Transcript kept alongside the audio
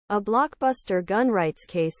A blockbuster gun rights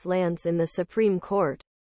case lands in the Supreme Court.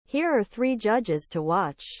 Here are 3 judges to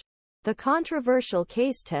watch. The controversial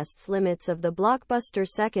case tests limits of the blockbuster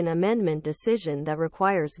Second Amendment decision that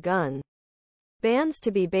requires gun bans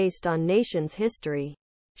to be based on nation's history.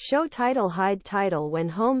 Show title hide title when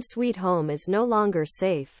Home Sweet Home is no longer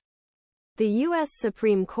safe. The U.S.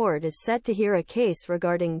 Supreme Court is set to hear a case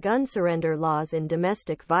regarding gun surrender laws in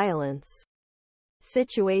domestic violence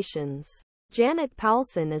situations. Janet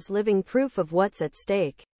Paulson is living proof of what's at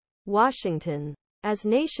stake. Washington. As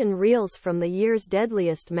nation reels from the year's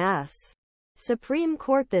deadliest mass Supreme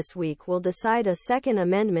Court this week will decide a Second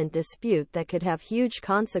Amendment dispute that could have huge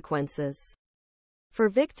consequences for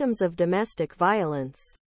victims of domestic violence.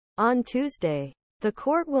 On Tuesday, the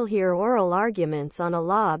court will hear oral arguments on a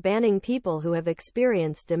law banning people who have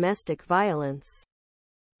experienced domestic violence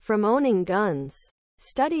from owning guns.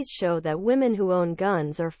 Studies show that women who own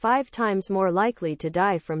guns are 5 times more likely to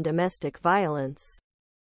die from domestic violence.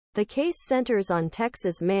 The case centers on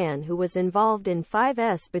Texas man who was involved in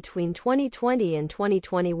 5s between 2020 and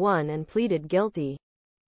 2021 and pleaded guilty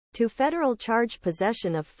to federal charge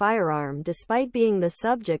possession of firearm despite being the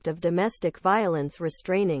subject of domestic violence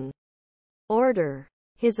restraining order.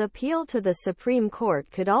 His appeal to the Supreme Court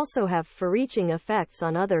could also have far-reaching effects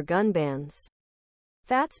on other gun bans.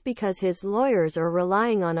 That's because his lawyers are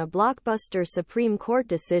relying on a blockbuster Supreme Court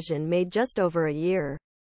decision made just over a year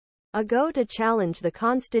ago to challenge the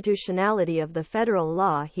constitutionality of the federal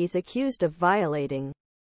law he's accused of violating.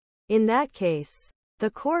 In that case,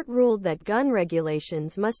 the court ruled that gun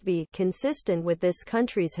regulations must be consistent with this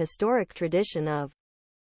country's historic tradition of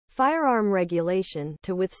firearm regulation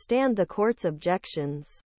to withstand the court's objections.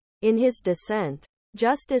 In his dissent,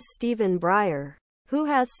 Justice Stephen Breyer, who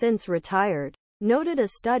has since retired, noted a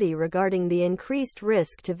study regarding the increased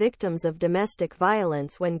risk to victims of domestic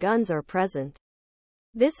violence when guns are present.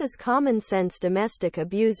 This is common sense. Domestic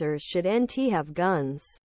abusers should have guns,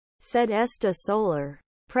 said Esta Solar,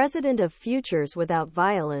 president of Futures Without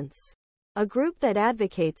Violence, a group that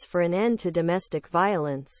advocates for an end to domestic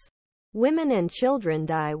violence. Women and children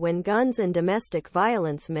die when guns and domestic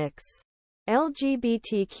violence mix.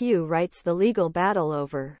 LGBTQ rights. The legal battle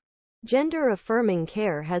over gender-affirming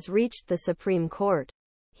care has reached the Supreme Court.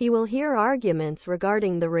 He will hear arguments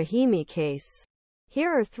regarding the Rahimi case. Here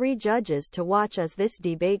are 3 judges to watch as this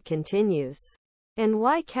debate continues. And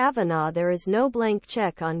why Kavanaugh. There is no blank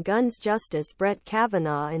check on guns. Justice Brett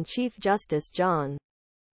Kavanaugh and Chief Justice John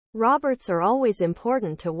Roberts are always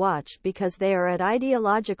important to watch because they are at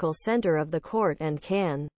ideological center of the court and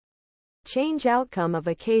can change outcome of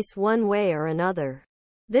a case one way or another.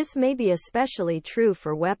 This may be especially true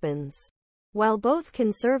for weapons. While both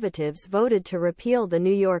conservatives voted to repeal the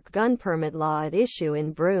New York gun permit law at issue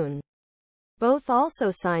in Brune, both also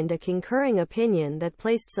signed a concurring opinion that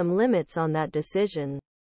placed some limits on that decision.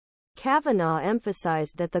 Kavanaugh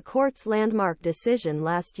emphasized that the court's landmark decision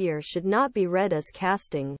last year should not be read as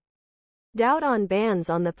casting doubt on bans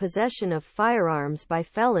on the possession of firearms by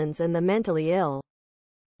felons and the mentally ill.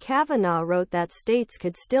 Kavanaugh wrote that states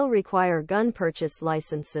could still require gun purchase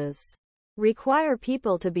licenses, require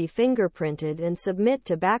people to be fingerprinted and submit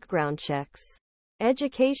to background checks,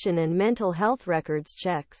 education and mental health records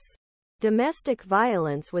checks. Domestic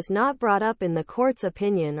violence was not brought up in the court's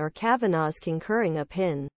opinion or Kavanaugh's concurring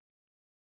opinion.